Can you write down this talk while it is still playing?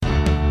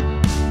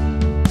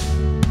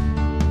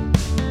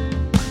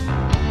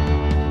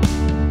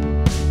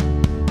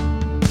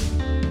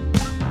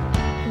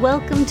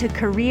Welcome to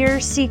Career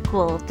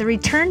Sequel, the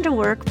Return to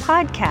Work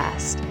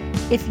podcast.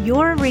 If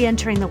you're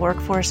re-entering the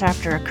workforce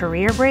after a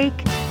career break,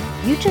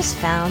 you just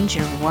found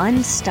your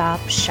one-stop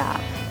shop.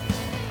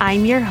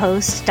 I'm your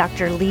host,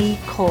 Dr. Lee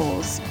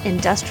Coles,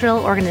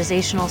 industrial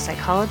organizational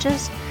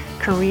psychologist,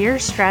 career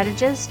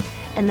strategist,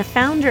 and the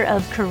founder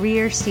of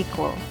Career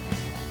Sequel.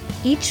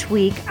 Each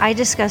week, I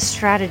discuss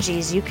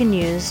strategies you can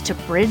use to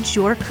bridge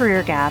your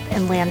career gap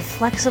and land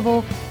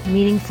flexible,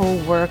 meaningful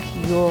work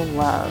you'll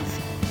love.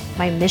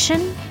 My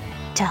mission?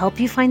 To help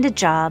you find a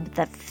job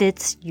that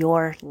fits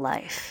your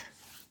life.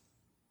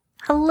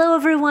 Hello,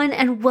 everyone,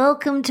 and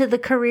welcome to the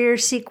Career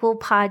Sequel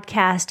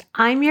podcast.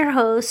 I'm your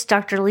host,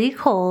 Dr. Lee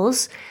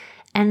Coles,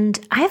 and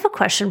I have a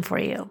question for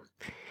you.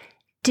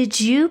 Did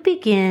you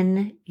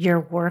begin your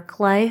work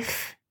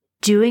life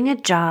doing a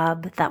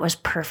job that was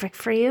perfect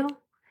for you?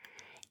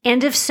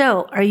 And if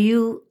so, are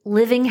you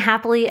living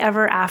happily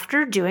ever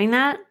after doing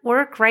that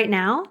work right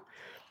now?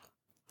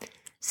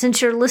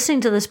 Since you're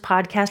listening to this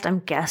podcast, I'm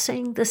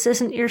guessing this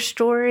isn't your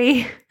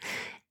story.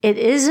 It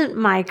isn't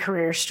my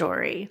career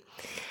story.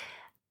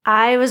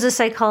 I was a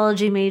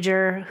psychology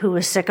major who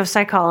was sick of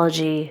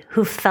psychology,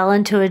 who fell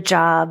into a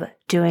job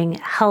doing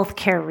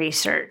healthcare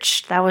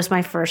research. That was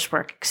my first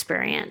work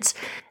experience.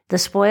 The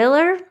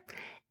spoiler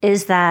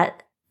is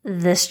that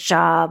this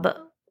job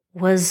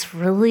was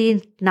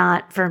really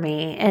not for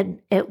me. And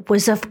it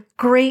was a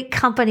great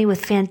company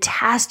with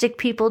fantastic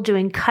people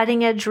doing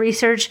cutting edge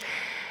research.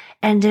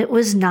 And it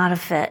was not a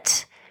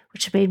fit,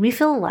 which made me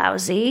feel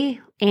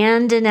lousy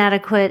and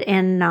inadequate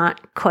and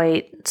not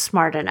quite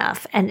smart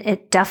enough. And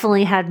it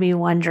definitely had me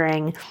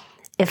wondering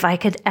if I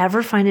could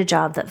ever find a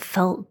job that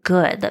felt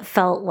good, that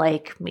felt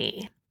like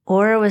me.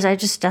 Or was I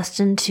just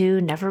destined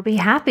to never be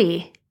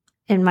happy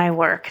in my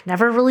work,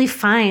 never really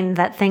find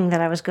that thing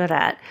that I was good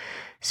at?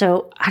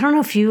 So I don't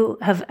know if you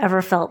have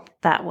ever felt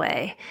that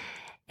way.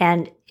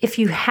 And if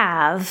you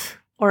have,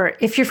 or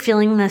if you're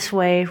feeling this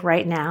way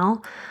right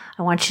now,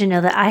 I want you to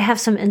know that I have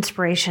some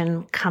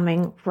inspiration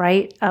coming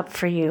right up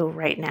for you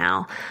right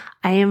now.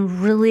 I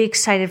am really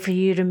excited for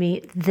you to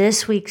meet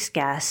this week's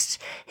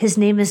guest. His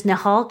name is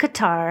Nehal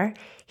Katar.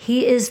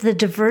 He is the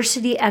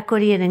Diversity,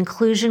 Equity, and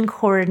Inclusion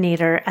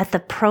Coordinator at the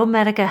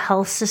ProMedica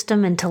Health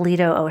System in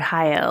Toledo,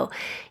 Ohio.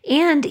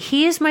 And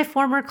he is my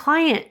former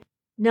client.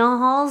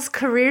 Nehal's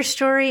career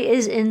story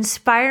is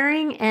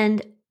inspiring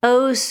and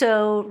oh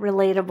so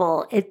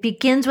relatable. It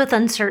begins with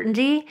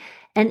uncertainty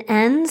and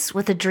ends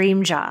with a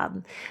dream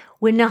job.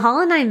 When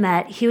Nehal and I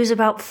met, he was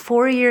about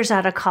 4 years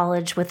out of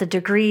college with a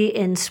degree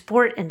in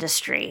sport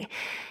industry.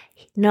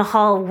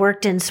 Nehal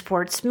worked in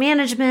sports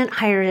management,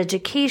 higher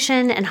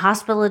education, and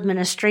hospital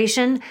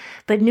administration,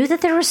 but knew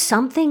that there was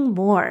something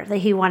more that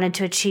he wanted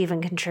to achieve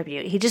and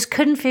contribute. He just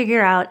couldn't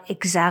figure out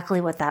exactly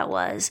what that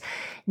was.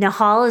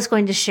 Nehal is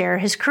going to share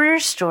his career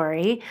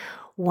story,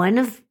 one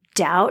of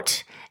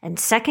doubt and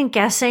second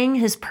guessing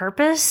his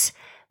purpose,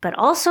 but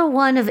also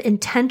one of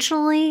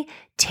intentionally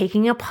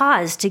taking a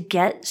pause to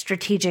get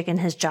strategic in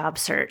his job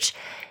search.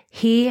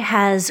 He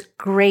has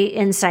great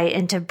insight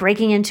into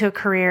breaking into a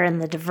career in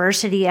the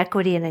diversity,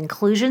 equity, and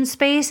inclusion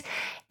space.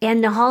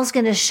 And Nehal's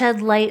going to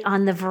shed light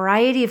on the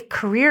variety of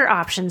career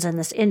options in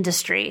this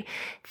industry,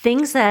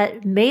 things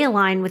that may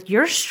align with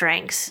your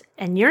strengths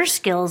and your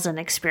skills and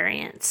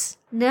experience.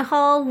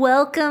 Nehal,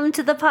 welcome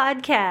to the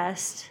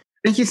podcast.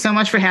 Thank you so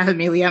much for having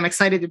me, Lee. I'm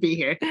excited to be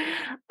here.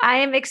 I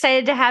am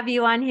excited to have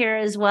you on here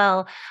as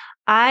well.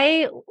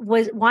 I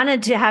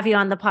wanted to have you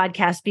on the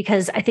podcast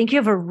because I think you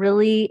have a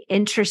really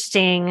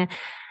interesting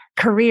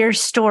career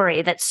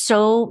story that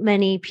so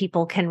many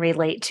people can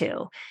relate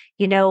to.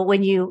 You know,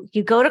 when you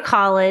go to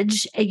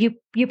college,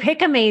 you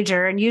pick a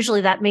major, and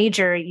usually that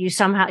major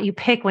you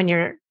pick when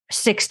you're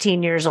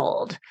 16 years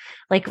old,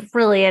 like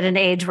really at an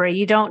age where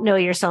you don't know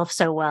yourself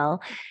so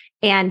well.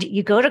 And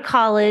you go to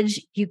college,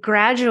 you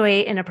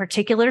graduate in a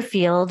particular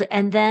field,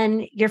 and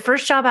then your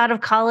first job out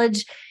of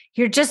college,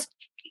 you're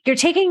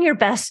taking your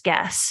best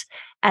guess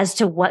as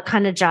to what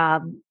kind of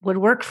job would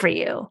work for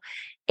you.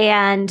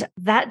 And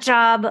that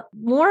job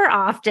more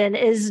often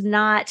is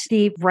not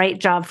the right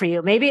job for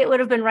you. Maybe it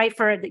would have been right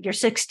for your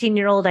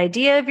 16-year-old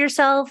idea of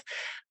yourself,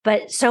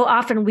 but so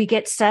often we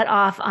get set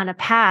off on a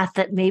path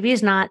that maybe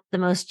is not the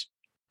most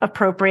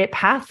appropriate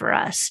path for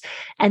us.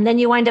 And then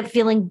you wind up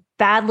feeling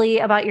badly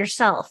about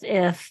yourself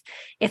if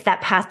that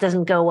path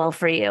doesn't go well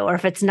for you, or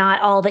if it's not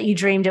all that you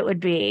dreamed it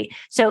would be.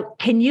 So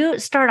can you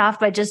start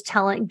off by just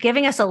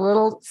giving us a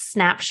little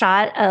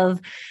snapshot of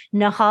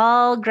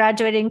Nehal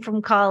graduating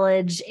from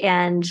college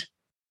and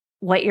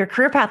what your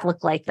career path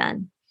looked like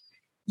then?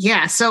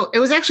 Yeah, so it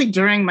was actually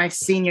during my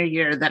senior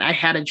year that I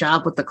had a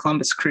job with the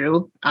Columbus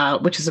Crew,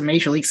 which is a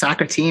Major League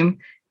Soccer team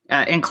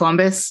in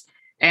Columbus.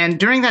 And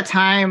during that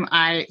time,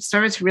 I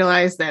started to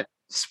realize that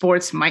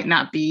sports might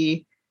not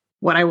be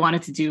what I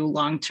wanted to do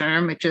long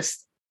term.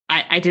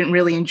 I didn't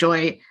really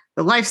enjoy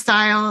the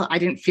lifestyle. I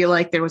didn't feel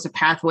like there was a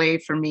pathway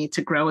for me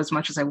to grow as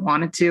much as I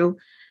wanted to.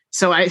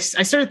 So I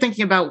started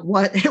thinking about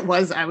what it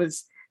was I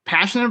was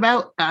passionate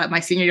about my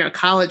senior year of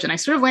college. And I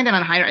sort of landed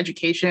on higher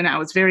education. I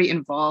was very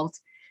involved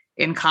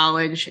in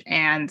college,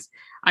 and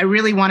I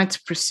really wanted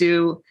to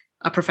pursue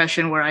a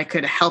profession where I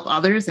could help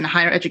others, and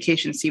higher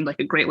education seemed like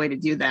a great way to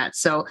do that.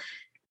 So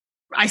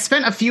I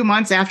spent a few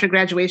months after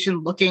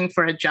graduation looking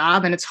for a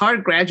job, and it's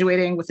hard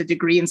graduating with a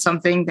degree in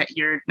something that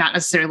you're not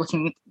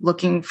necessarily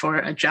looking for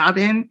a job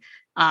in.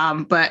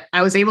 But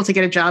I was able to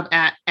get a job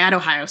at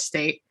Ohio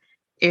State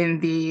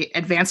in the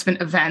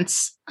advancement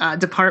events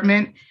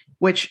department,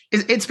 which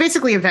it's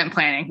basically event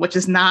planning, which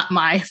is not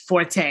my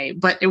forte,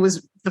 but it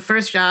was the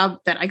first job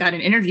that I got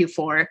an interview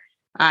for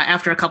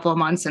after a couple of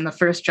months, and the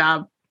first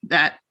job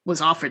that was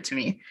offered to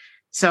me.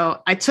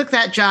 So I took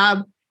that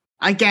job.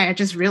 Again, it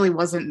just really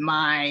wasn't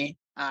my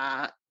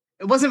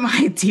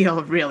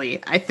ideal,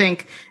 really. I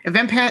think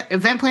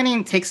event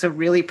planning takes a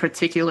really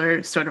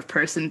particular sort of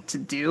person to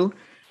do.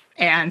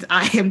 And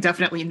I am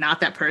definitely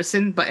not that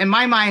person. But in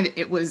my mind,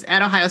 it was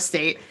at Ohio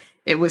State.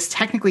 It was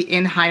technically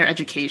in higher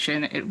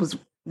education. It was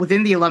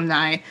within the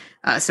alumni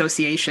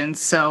association.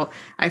 So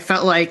I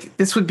felt like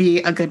this would be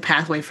a good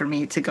pathway for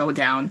me to go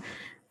down.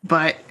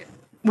 But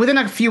within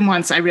a few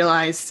months, I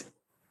realized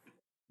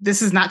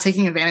this is not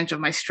taking advantage of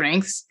my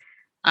strengths.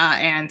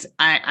 And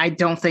I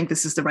don't think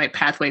this is the right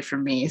pathway for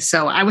me.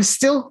 So I was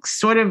still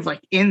sort of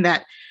like in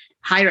that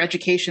higher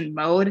education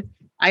mode.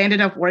 I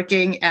ended up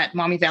working at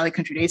Maumee Valley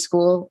Country Day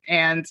School,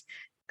 and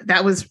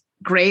that was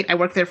great. I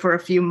worked there for a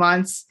few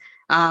months.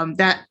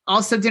 That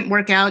also didn't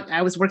work out.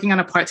 I was working on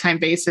a part-time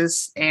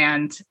basis,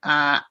 and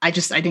I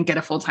didn't get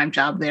a full-time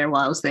job there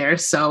while I was there.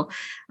 So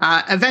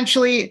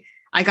eventually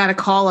I got a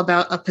call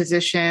about a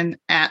position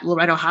at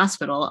Loretto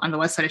Hospital on the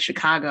west side of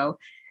Chicago.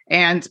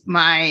 And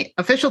my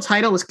official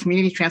title was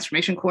Community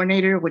Transformation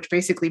Coordinator, which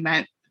basically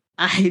meant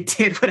I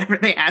did whatever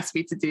they asked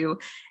me to do.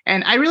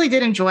 And I really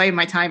did enjoy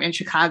my time in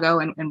Chicago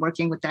and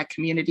working with that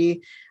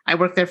community. I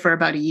worked there for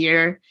about a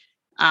year,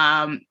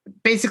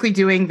 basically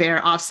doing their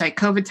offsite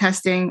COVID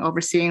testing,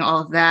 overseeing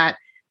all of that,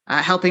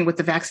 helping with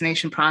the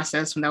vaccination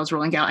process when that was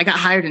rolling out. I got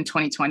hired in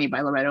 2020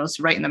 by Loretto's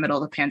right in the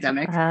middle of the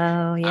pandemic.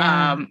 Oh,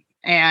 yeah.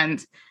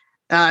 And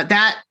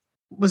that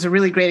was a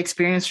really great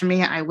experience for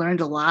me. I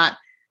learned a lot.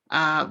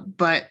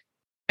 But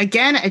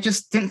again, it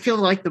just didn't feel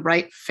like the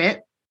right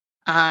fit.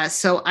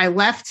 So I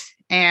left,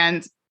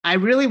 and I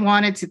really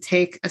wanted to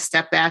take a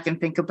step back and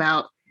think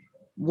about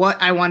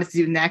what I wanted to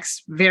do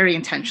next very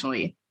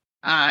intentionally,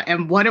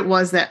 and what it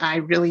was that I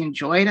really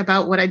enjoyed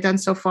about what I'd done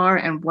so far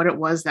and what it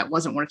was that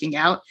wasn't working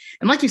out.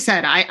 And like you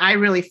said, I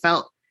really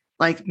felt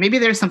like maybe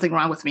there's something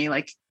wrong with me.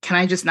 Like, can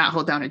I just not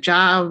hold down a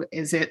job?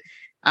 Is it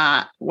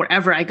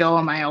wherever I go,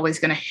 am I always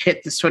going to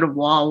hit this sort of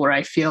wall where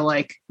I feel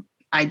like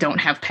I don't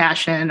have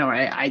passion, or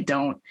I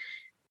don't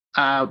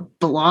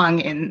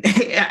belong in,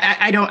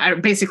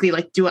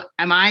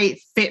 am I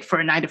fit for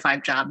a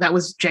 9-to-5 job? That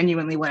was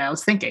genuinely what I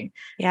was thinking.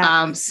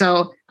 Yeah.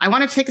 So I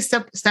want to take a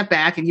step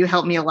back, and you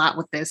helped me a lot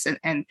with this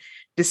and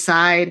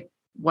decide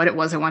what it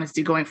was I wanted to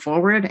do going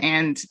forward.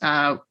 And,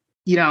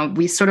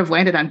 we sort of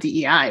landed on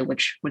DEI,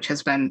 which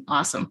has been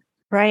awesome.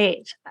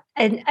 Right.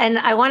 And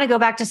I want to go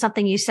back to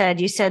something you said.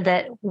 You said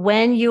that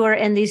when you were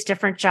in these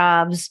different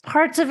jobs,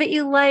 parts of it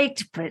you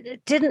liked, but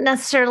it didn't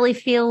necessarily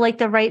feel like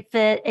the right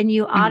fit. And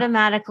you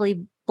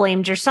automatically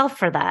blamed yourself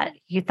for that.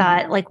 You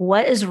thought, like,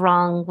 what is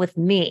wrong with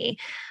me?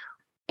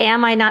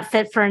 Am I not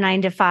fit for a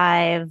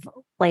 9-to-5?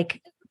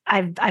 Like,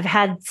 I've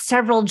had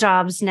several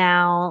jobs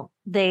now.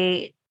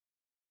 They're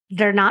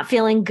not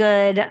feeling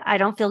good. I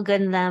don't feel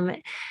good in them.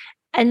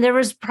 And there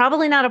was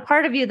probably not a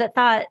part of you that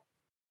thought,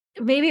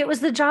 maybe it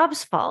was the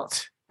job's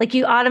fault. Like,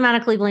 you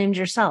automatically blamed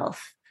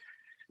yourself.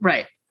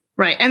 Right.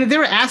 And there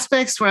were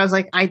aspects where I was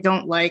like, I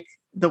don't like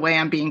the way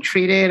I'm being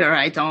treated, or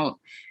I don't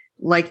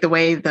like the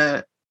way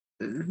the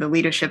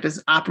leadership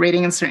is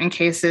operating in certain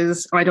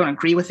cases, or I don't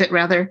agree with it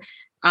rather.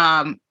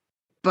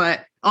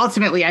 But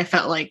ultimately I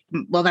felt like,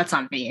 well, that's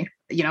on me.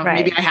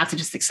 Maybe I have to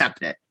just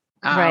accept it,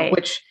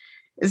 which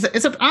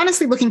is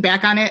honestly, looking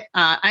back on it,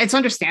 it's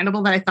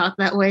understandable that I thought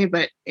that way,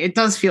 but it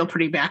does feel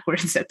pretty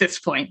backwards at this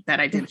point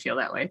that I did feel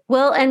that way.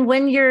 Well, and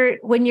when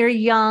you're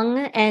young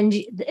and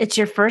it's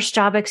your first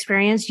job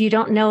experience, you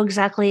don't know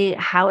exactly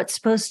how it's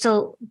supposed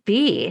to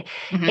be.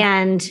 Mm-hmm.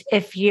 And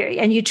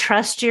you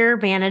trust your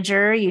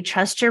manager, you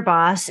trust your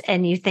boss,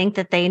 and you think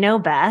that they know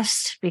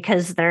best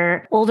because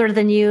they're older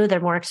than you, they're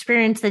more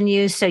experienced than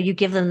you. So you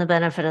give them the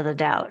benefit of the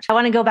doubt. I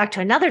want to go back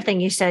to another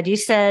thing you said. You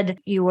said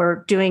you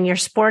were doing your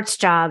sports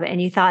job and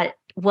you thought,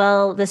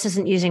 well, this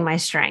isn't using my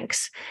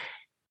strengths.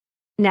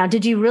 Now,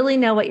 did you really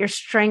know what your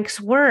strengths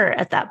were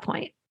at that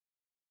point?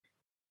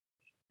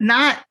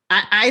 I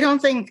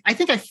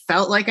think I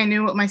felt like I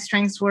knew what my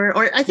strengths were,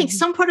 or I think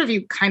some part of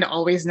you kind of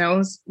always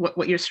knows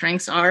what your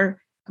strengths are,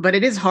 but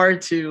it is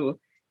hard to,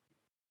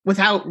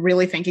 without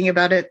really thinking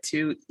about it,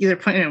 to either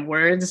put it in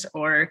words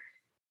or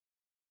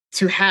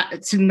to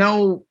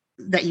know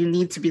that you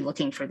need to be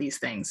looking for these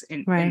things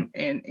in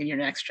your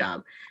next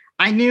job.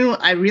 I knew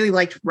I really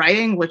liked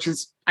writing,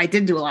 I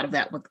did do a lot of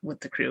that with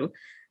the crew.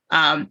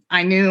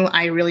 I knew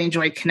I really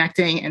enjoyed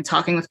connecting and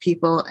talking with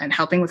people and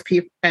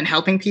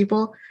helping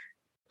people,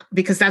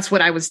 because that's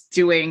what I was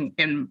doing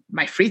in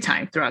my free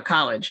time throughout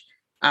college.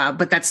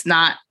 But that's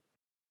not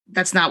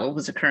what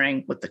was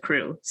occurring with the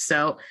crew.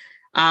 So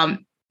I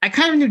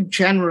kind of knew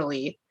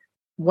generally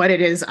what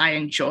it is I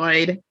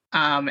enjoyed,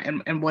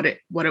 and what it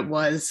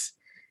was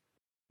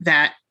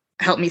that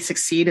helped me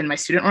succeed in my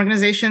student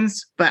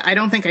organizations. But I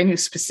don't think I knew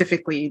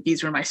specifically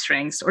these were my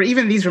strengths or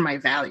even these were my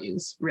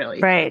values, really.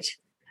 Right.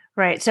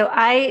 Right. So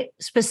I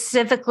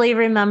specifically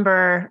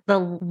remember the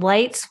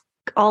lights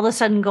all of a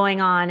sudden going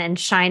on and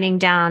shining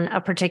down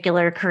a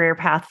particular career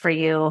path for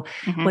you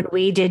when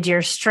we did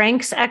your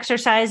strengths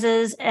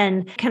exercises.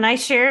 And can I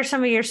share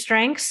some of your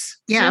strengths?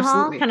 Yeah, Nihal?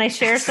 absolutely. Can I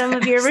share some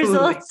of your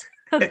results?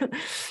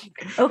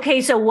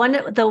 Okay. So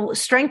the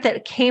strength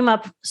that came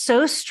up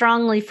so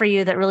strongly for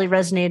you that really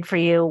resonated for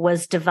you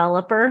was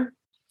developer.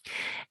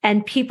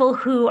 And people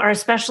who are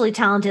especially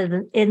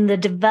talented in the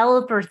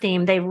developer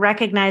theme, they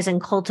recognize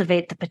and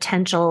cultivate the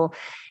potential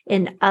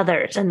in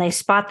others, and they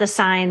spot the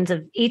signs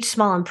of each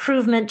small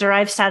improvement,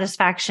 derive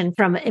satisfaction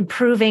from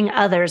improving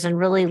others and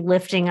really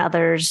lifting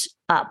others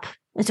up.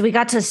 And so we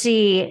got to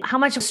see how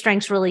much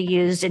strengths really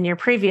used in your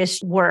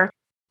previous work.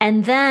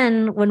 And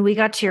then when we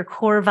got to your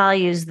core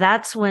values,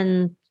 that's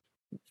when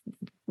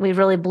we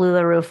really blew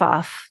the roof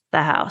off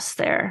the house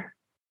there.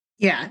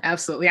 Yeah,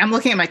 absolutely. I'm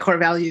looking at my core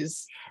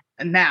values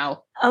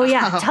now. Oh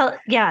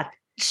yeah.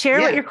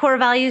 Share what your core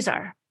values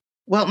are.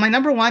 Well, my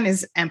number one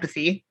is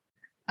empathy.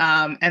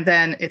 And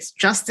then it's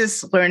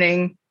justice,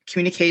 learning,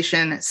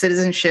 communication,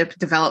 citizenship,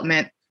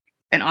 development,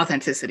 and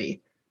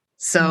authenticity.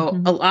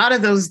 So a lot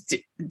of those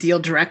deal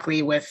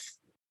directly with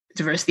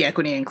diversity,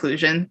 equity, and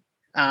inclusion.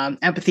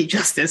 Empathy,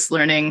 justice,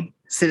 learning,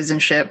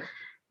 citizenship.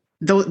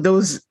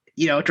 Those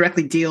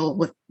directly deal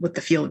with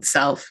the field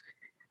itself.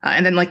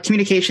 And then like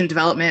communication,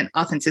 development,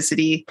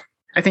 authenticity.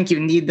 I think you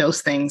need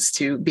those things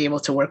to be able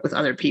to work with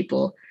other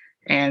people.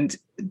 And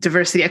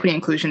diversity, equity,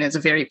 inclusion is a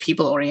very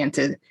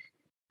people-oriented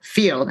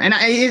field. And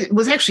it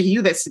was actually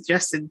you that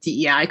suggested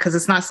DEI because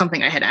it's not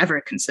something I had ever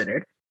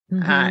considered.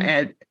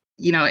 And,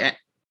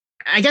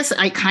 I guess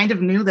I kind of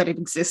knew that it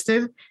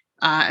existed,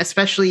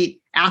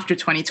 especially after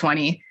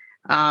 2020.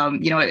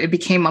 It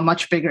became a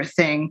much bigger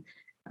thing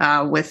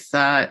with,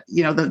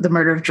 the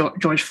murder of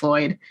George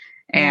Floyd.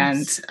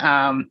 And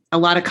a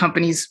lot of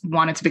companies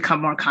wanted to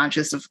become more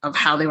conscious of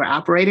how they were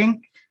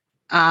operating.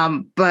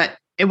 But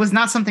it was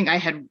not something I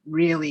had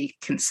really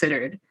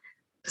considered.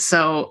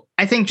 So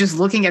I think just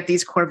looking at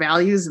these core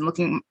values and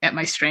looking at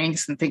my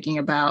strengths and thinking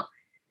about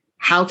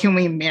how can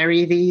we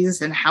marry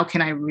these and how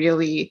can I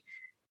really,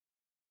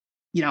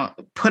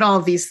 put all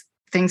of these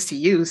things to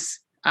use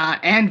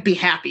and be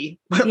happy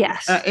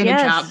in a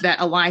job that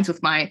aligns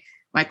with my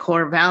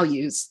core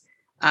values.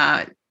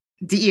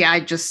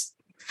 DEI just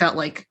felt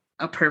like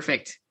a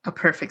perfect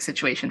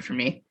situation for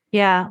me.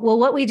 Yeah. Well,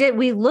 what we did,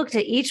 we looked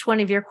at each one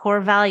of your core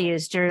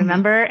values. Do you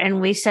remember? And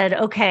we said,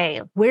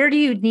 okay, where do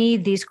you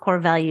need these core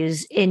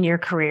values in your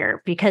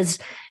career? Because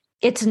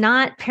it's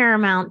not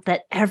paramount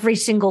that every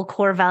single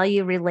core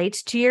value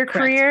relates to your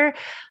career.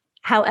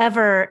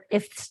 However,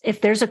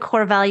 if there's a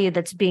core value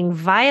that's being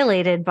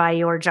violated by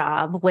your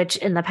job, which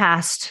in the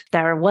past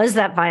there was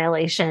that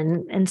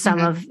violation in some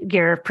of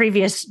your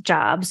previous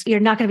jobs, you're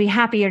not going to be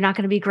happy. You're not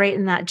going to be great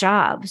in that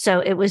job. So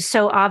it was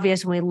so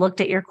obvious when we looked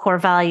at your core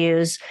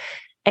values.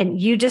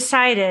 And you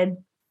decided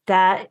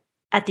that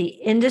at the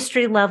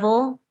industry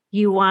level,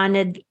 you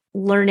wanted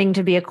learning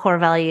to be a core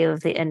value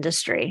of the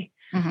industry.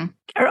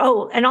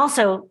 And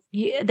also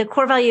the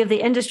core value of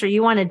the industry,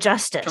 you wanted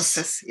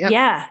justice. Yep.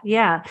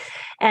 Yeah.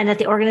 And at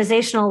the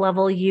organizational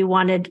level, you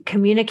wanted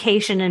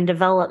communication and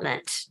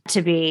development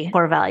to be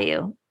core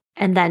value.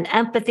 And then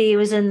empathy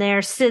was in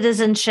there.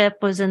 Citizenship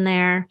was in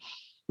there.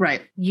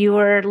 Right. You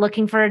were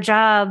looking for a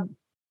job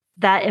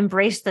that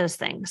embraced those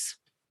things.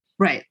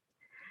 Right.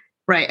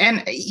 Right.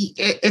 And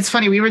it's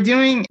funny, we were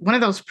doing one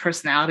of those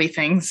personality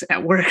things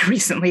at work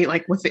recently,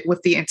 like with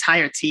the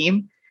entire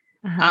team.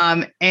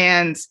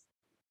 And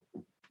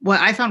what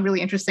I found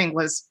really interesting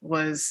was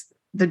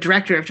the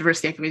director of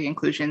diversity, equity, and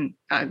inclusion,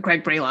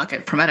 Greg Braylock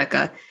at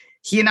ProMedica.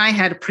 He and I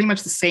had pretty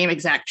much the same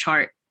exact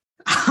chart.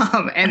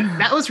 And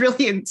that was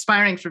really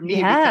inspiring for me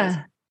because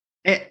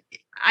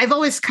I've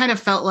always kind of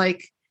felt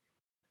like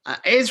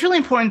it's really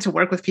important to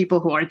work with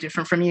people who are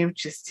different from you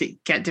just to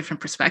get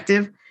different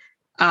perspective.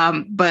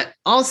 But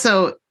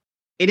also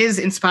it is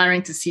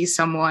inspiring to see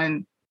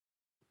someone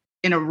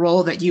in a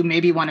role that you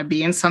maybe want to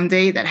be in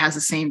someday that has the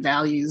same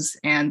values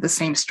and the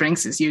same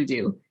strengths as you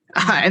do.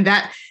 And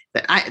that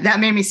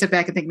made me sit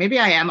back and think maybe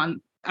I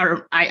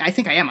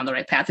think I am on the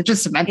right path. It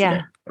just cemented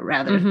it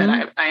rather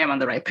that I am on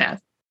the right path.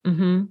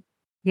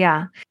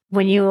 Yeah.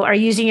 When you are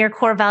using your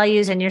core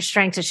values and your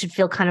strengths, it should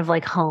feel kind of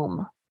like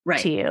home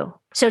to you.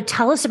 So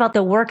tell us about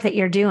the work that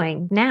you're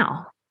doing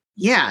now.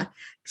 Yeah.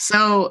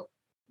 So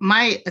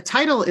my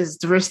title is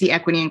Diversity,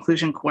 Equity, and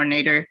Inclusion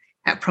Coordinator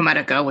at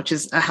ProMedica, which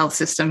is a health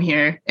system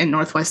here in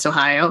Northwest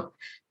Ohio.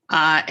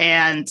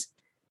 And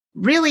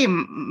really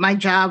my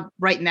job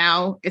right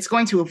now, it's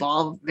going to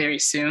evolve very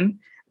soon.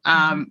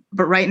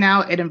 But right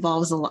now it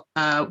involves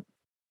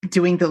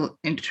doing the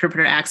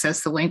interpreter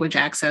access, the language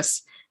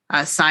access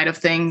side of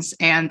things.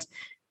 And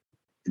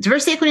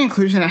diversity, equity, and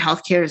inclusion in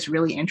healthcare is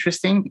really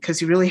interesting because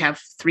you really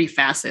have three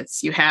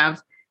facets. You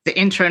have the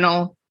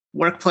internal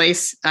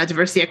workplace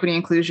diversity, equity,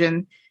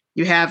 inclusion.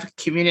 You have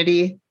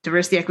community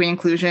diversity, equity,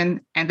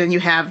 inclusion, and then you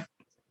have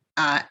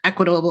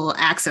equitable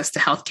access to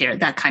healthcare,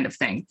 that kind of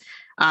thing.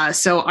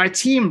 So our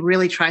team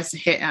really tries to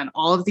hit on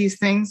all of these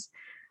things.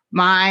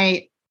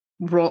 My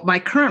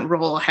current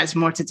role has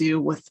more to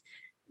do with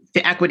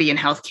the equity in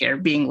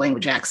healthcare being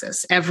language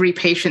access. Every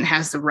patient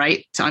has the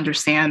right to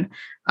understand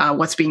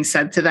what's being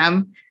said to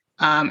them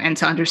and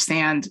to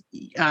understand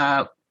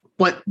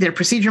what their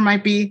procedure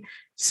might be.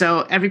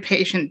 So every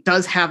patient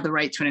does have the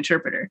right to an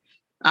interpreter.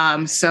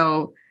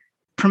 So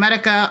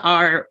ProMedica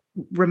are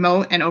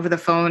remote and over the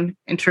phone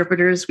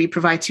interpreters. We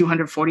provide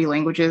 240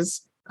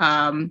 languages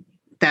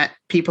that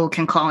people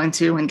can call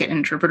into and get an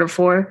interpreter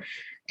for.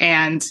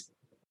 And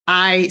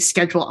I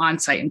schedule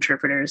on-site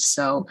interpreters.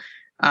 So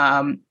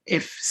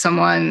if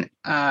someone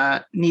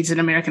needs an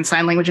American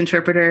Sign Language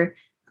interpreter,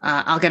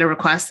 I'll get a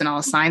request and I'll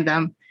assign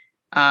them.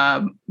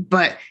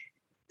 But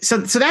so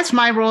that's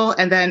my role.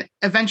 And then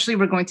eventually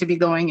we're going to be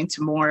going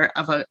into more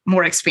of a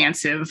more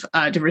expansive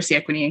diversity,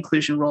 equity,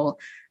 inclusion role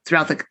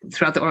throughout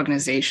the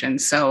organization.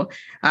 So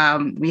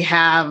we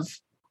have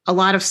a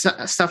lot of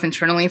stuff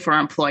internally for our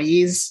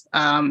employees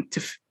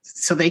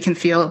so they can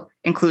feel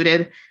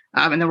included.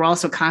 And then we're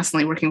also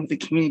constantly working with the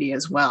community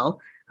as well,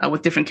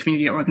 with different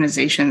community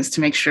organizations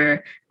to make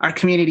sure our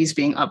community is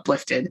being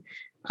uplifted.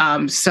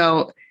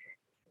 So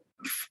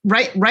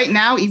right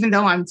now, even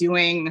though I'm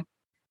doing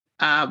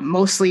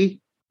mostly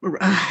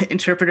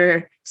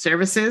interpreter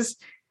services,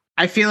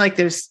 I feel like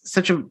there's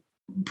such a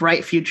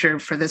bright future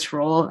for this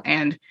role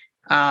and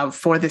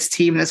for this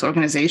team, this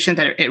organization,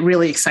 that it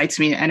really excites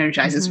me and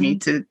energizes me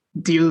to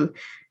do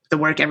the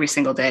work every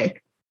single day.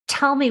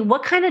 Tell me,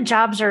 what kind of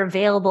jobs are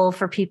available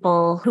for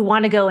people who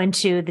want to go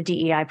into the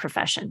DEI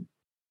profession?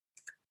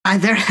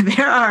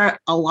 There are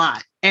a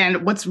lot.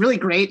 And what's really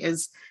great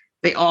is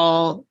they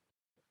all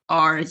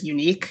are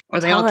unique, or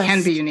they all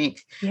can be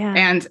unique. Yeah.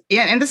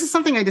 And this is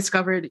something I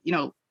discovered,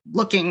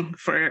 looking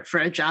for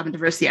a job in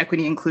diversity,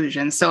 equity,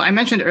 inclusion. So I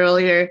mentioned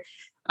earlier,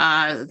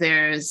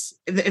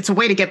 it's a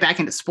way to get back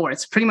into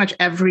sports. Pretty much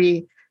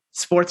every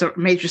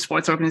major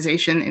sports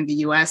organization in the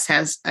US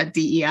has a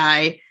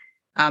DEI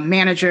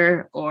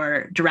manager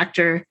or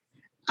director,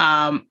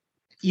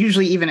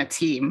 usually even a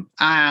team.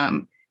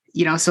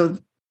 So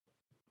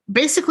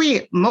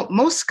basically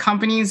most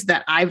companies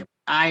that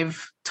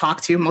I've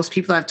talked to, most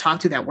people I've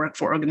talked to that work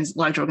for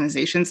large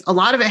organizations, a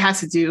lot of it has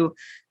to do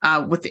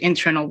with the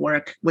internal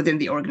work within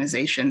the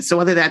organization. So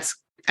whether that's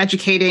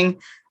educating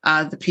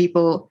the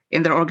people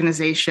in their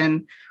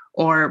organization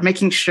or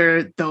making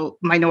sure the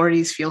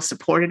minorities feel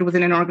supported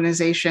within an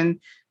organization,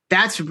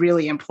 that's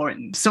really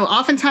important. So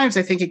oftentimes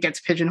I think it gets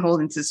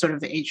pigeonholed into sort of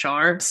the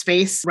HR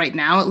space right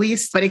now, at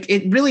least, but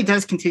it really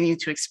does continue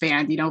to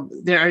expand.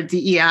 There are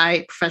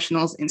DEI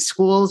professionals in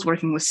schools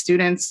working with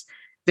students.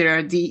 There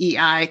are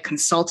DEI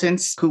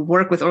consultants who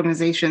work with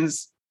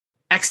organizations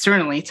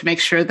externally to make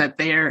sure that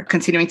they're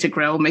continuing to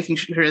grow, making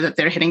sure that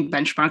they're hitting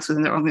benchmarks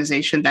within their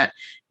organization that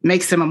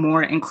makes them a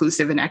more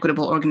inclusive and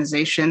equitable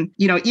organization.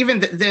 Even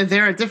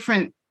there are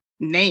different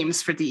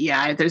names for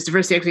DEI. There's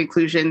diversity, equity,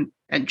 inclusion,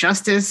 and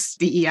justice,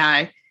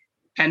 DEI,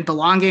 and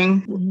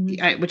belonging,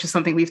 which is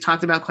something we've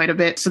talked about quite a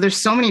bit. So there's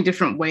so many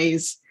different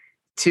ways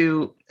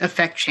to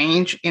affect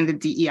change in the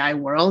DEI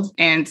world.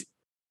 And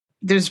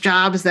there's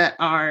jobs that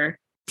are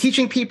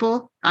teaching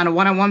people on a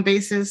one-on-one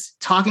basis,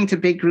 talking to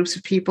big groups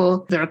of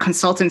people. There are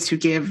consultants who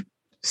give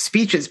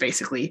speeches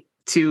basically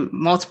to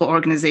multiple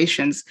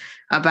organizations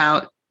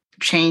about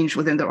change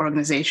within the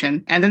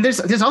organization. And then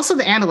there's also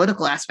the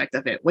analytical aspect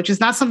of it, which is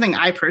not something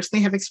I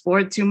personally have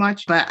explored too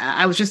much, but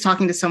I was just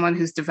talking to someone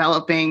who's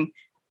developing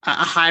a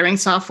hiring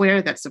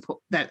software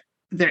that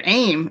their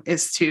aim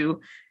is to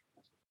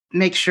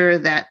make sure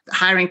that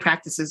hiring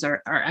practices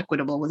are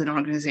equitable within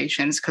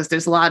organizations, because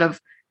there's a lot of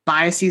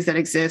biases that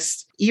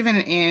exist, even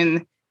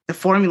in the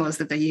formulas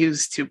that they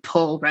use to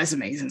pull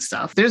resumes and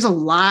stuff. There's a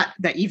lot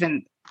that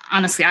even,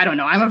 honestly, I don't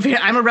know.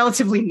 I'm a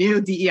relatively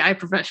new DEI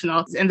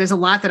professional, and there's a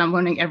lot that I'm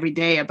learning every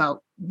day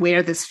about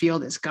where this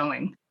field is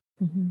going.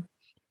 Mm-hmm.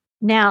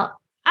 Now,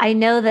 I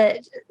know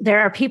that there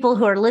are people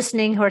who are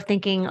listening who are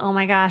thinking, oh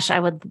my gosh, I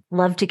would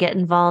love to get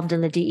involved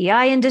in the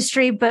DEI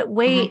industry, but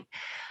wait,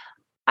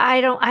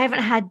 I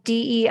haven't had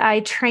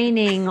DEI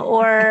training,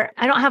 or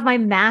I don't have my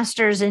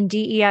master's in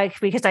DEI,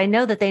 because I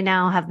know that they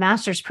now have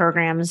master's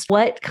programs.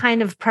 What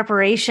kind of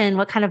preparation,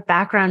 what kind of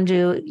background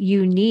do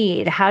you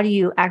need? How do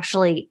you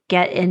actually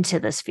get into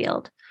this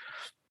field?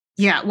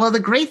 Yeah, well, the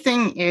great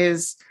thing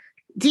is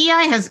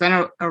DEI has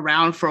been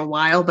around for a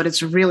while, but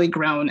it's really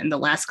grown in the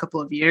last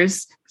couple of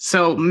years.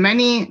 So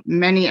many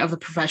of the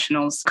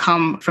professionals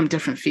come from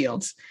different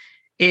fields.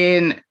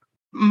 In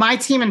my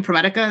team in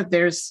ProMedica,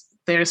 there's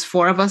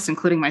 4 of us,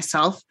 including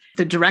myself.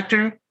 The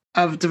director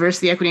of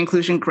diversity, equity,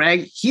 inclusion,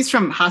 Greg, he's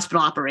from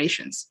hospital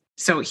operations.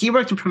 So he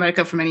worked in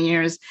ProMedica for many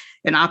years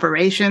in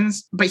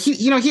operations, but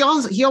he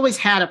always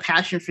had a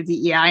passion for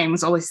DEI and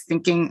was always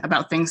thinking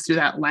about things through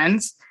that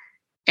lens.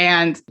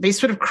 And they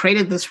sort of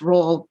created this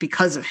role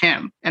because of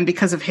him and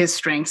because of his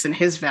strengths and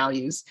his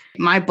values.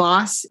 My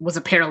boss was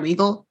a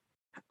paralegal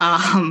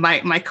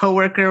My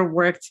coworker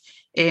worked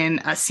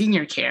in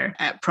senior care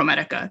at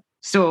ProMedica.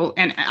 So,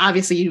 and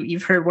obviously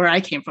you've heard where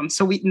I came from.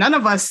 So none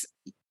of us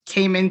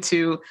came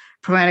into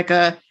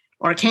ProMedica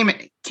or came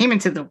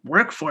into the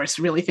workforce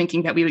really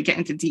thinking that we would get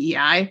into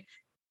DEI,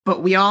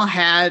 but we all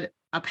had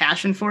a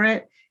passion for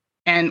it.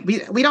 And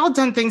we'd all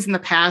done things in the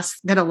past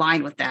that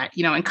aligned with that.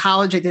 You know, in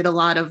college, I did a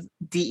lot of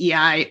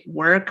DEI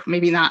work,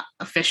 maybe not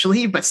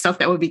officially, but stuff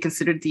that would be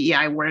considered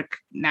DEI work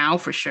now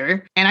for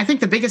sure. And I think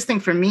the biggest thing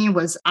for me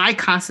was I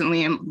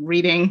constantly am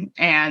reading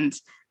and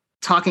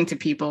talking to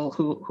people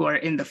who are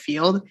in the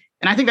field.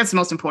 And I think that's the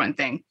most important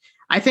thing.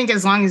 I think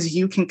as long as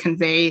you can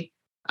convey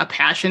a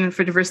passion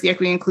for diversity,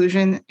 equity,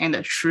 inclusion, and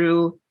a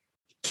true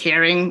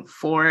caring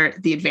for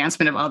the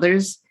advancement of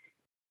others,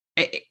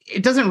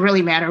 it doesn't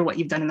really matter what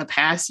you've done in the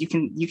past. You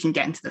can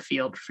get into the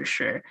field for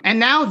sure. And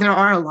now there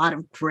are a lot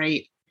of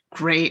great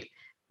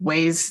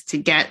ways to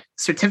get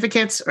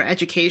certificates or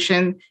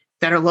education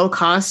that are low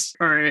cost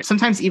or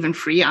sometimes even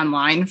free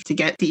online to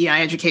get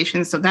DEI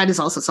education. So that is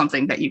also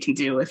something that you can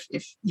do if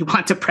you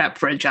want to prep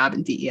for a job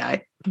in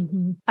DEI.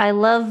 Mm-hmm. I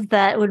love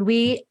that when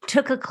we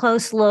took a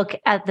close look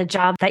at the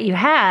job that you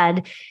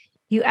had,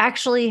 you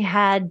actually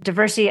had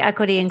diversity,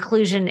 equity,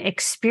 inclusion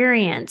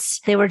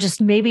experience. They were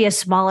just maybe a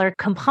smaller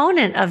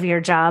component of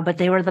your job, but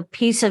they were the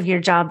piece of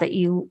your job that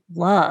you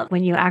love.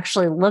 When you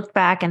actually looked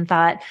back and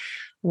thought,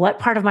 what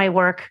part of my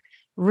work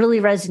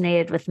really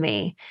resonated with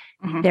me?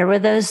 Mm-hmm. There were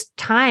those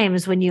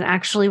times when you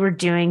actually were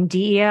doing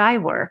DEI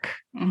work.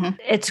 Mm-hmm.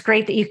 It's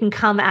great that you can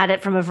come at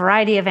it from a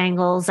variety of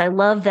angles. I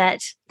love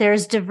that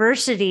there's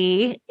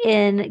diversity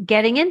in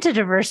getting into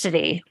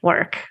diversity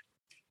work.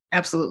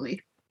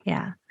 Absolutely.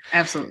 Yeah.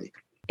 Absolutely.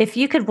 If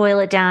you could boil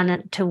it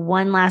down to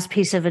one last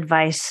piece of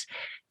advice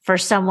for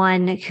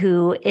someone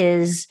who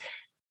is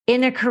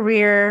in a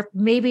career,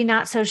 maybe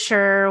not so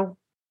sure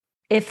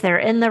if they're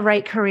in the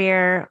right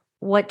career,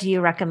 what do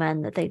you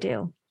recommend that they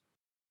do?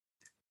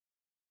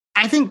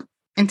 I think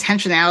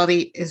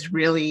intentionality is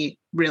really,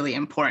 really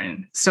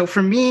important. So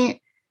for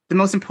me, the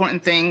most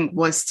important thing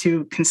was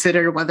to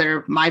consider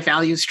whether my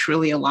values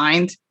truly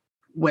aligned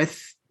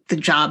with the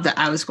job that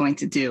I was going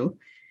to do.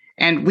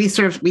 And we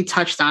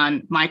touched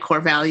on my core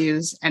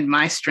values and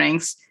my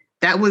strengths.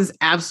 That was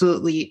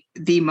absolutely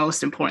the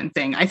most important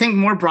thing. I think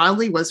more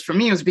broadly for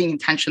me, it was being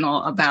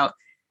intentional about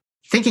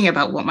thinking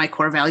about what my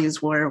core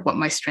values were, what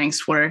my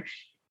strengths were,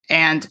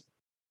 and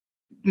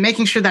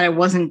making sure that I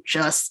wasn't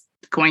just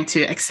going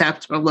to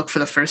accept or look for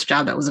the first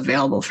job that was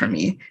available for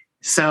me.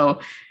 So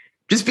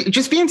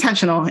just be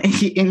intentional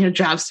in your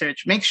job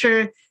search. Make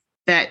sure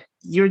that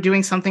you're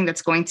doing something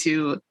that's going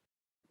to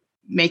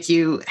make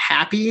you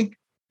happy,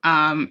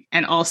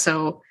 and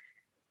also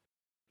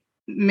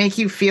make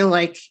you feel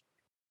like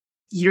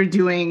you're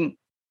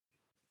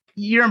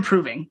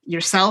improving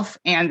yourself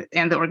and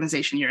the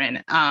organization you're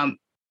in.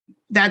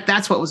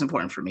 That's what was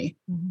important for me.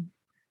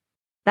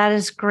 That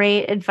is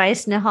great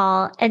advice,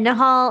 Nihal. And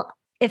Nihal,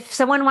 if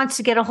someone wants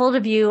to get a hold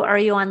of you, are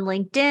you on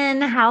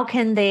LinkedIn? How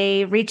can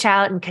they reach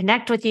out and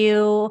connect with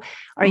you?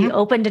 Are you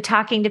open to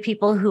talking to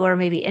people who are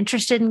maybe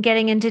interested in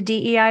getting into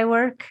DEI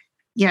work?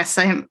 Yes,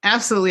 I am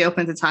absolutely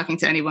open to talking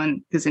to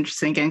anyone who's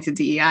interested in getting to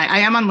DEI. I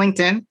am on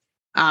LinkedIn.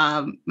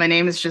 My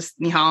name is just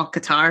Nihal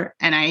Kattar,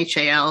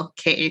 Nihal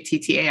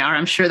Kattar.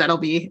 I'm sure that'll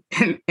be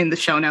in the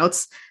show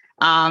notes.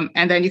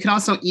 And then you can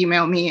also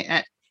email me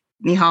at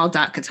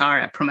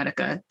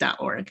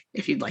nihal.kattar@promedica.org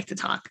if you'd like to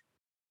talk.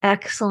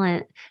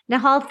 Excellent.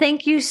 Nihal,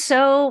 thank you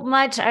so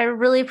much. I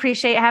really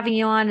appreciate having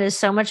you on. It is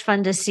so much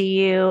fun to see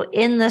you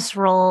in this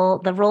role,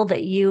 the role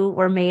that you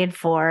were made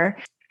for.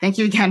 Thank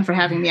you again for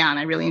having me on.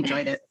 I really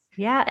enjoyed it.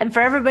 Yeah. And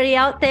for everybody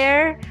out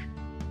there,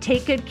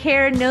 take good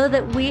care. Know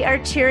that we are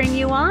cheering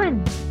you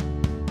on.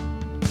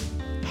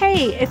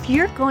 Hey, if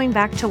you're going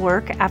back to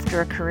work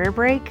after a career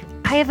break,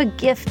 I have a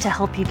gift to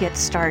help you get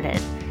started.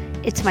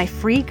 It's my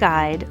free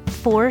guide,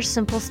 4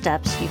 simple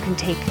steps you can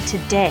take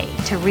today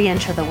to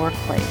re-enter the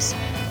workplace.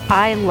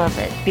 I love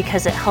it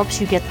because it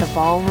helps you get the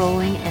ball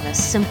rolling in a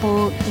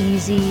simple,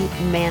 easy,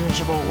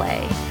 manageable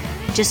way.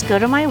 Just go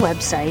to my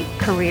website,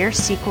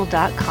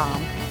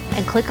 careersequel.com,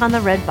 and click on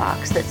the red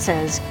box that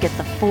says Get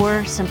the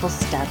 4 Simple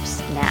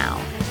Steps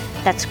Now.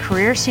 That's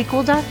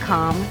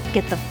careersequel.com.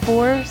 Get the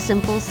 4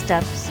 simple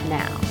steps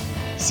now.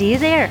 See you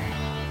there.